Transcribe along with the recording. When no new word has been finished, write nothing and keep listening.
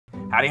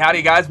Howdy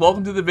howdy guys,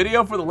 welcome to the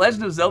video for the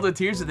Legend of Zelda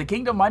Tears of the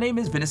Kingdom. My name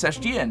is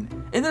SGN.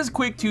 In this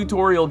quick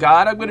tutorial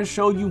guide, I'm going to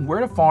show you where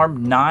to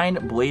farm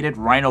 9 bladed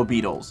Rhino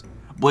Beetles.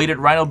 Bladed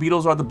Rhino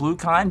Beetles are the blue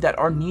kind that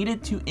are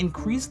needed to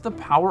increase the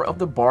power of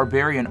the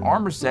Barbarian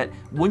armor set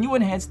when you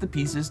enhance the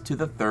pieces to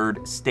the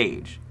 3rd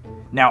stage.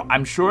 Now,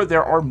 I'm sure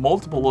there are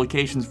multiple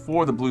locations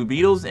for the blue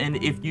beetles, and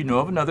if you know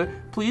of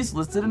another, please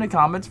list it in the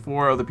comments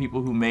for other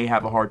people who may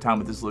have a hard time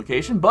with this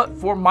location. But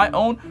for my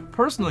own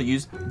personal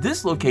use,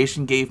 this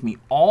location gave me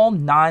all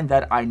 9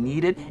 that I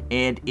needed,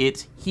 and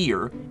it's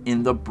here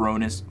in the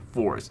Bronus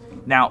Forest.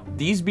 Now,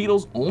 these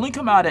beetles only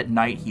come out at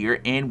night here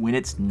and when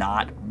it's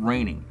not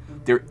raining.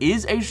 There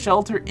is a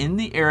shelter in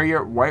the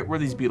area right where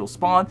these beetles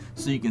spawn,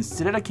 so you can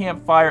sit at a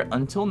campfire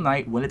until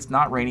night when it's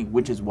not raining,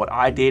 which is what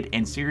I did,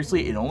 and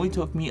seriously, it only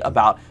took me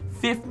about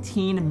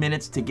 15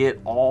 minutes to get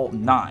all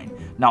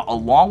 9. Now,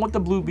 along with the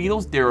blue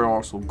beetles, there are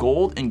also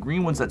gold and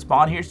green ones that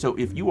spawn here, so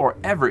if you are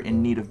ever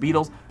in need of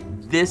beetles,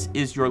 this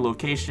is your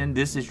location,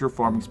 this is your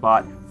farming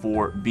spot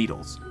for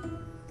beetles.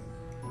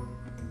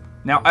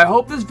 Now, I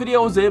hope this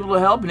video was able to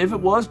help, and if it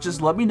was,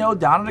 just let me know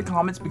down in the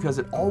comments because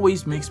it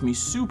always makes me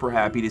super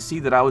happy to see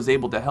that I was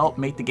able to help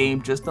make the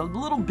game just a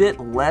little bit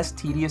less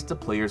tedious to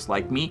players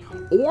like me,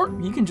 or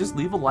you can just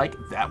leave a like,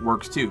 that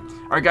works too.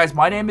 Alright guys,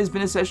 my name is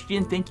SGN,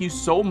 and thank you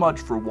so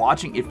much for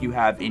watching. If you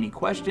have any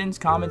questions,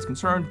 comments,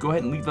 concerns, go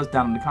ahead and leave those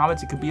down in the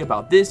comments. It could be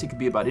about this, it could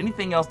be about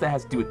anything else that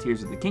has to do with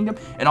Tears of the Kingdom,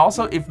 and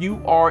also if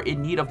you are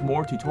in need of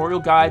more tutorial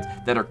guides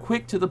that are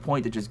quick to the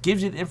point, that just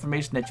gives you the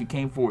information that you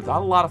came for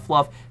without a lot of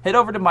fluff, head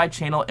over to my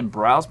channel and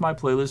browse my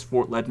playlist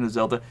for Legend of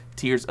Zelda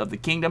Tears of the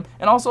Kingdom,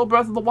 and also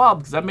Breath of the Wild,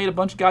 because I've made a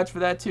bunch of guides for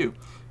that too.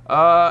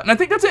 And I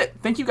think that's it.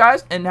 Thank you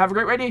guys, and have a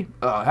great day.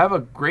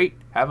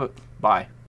 Bye.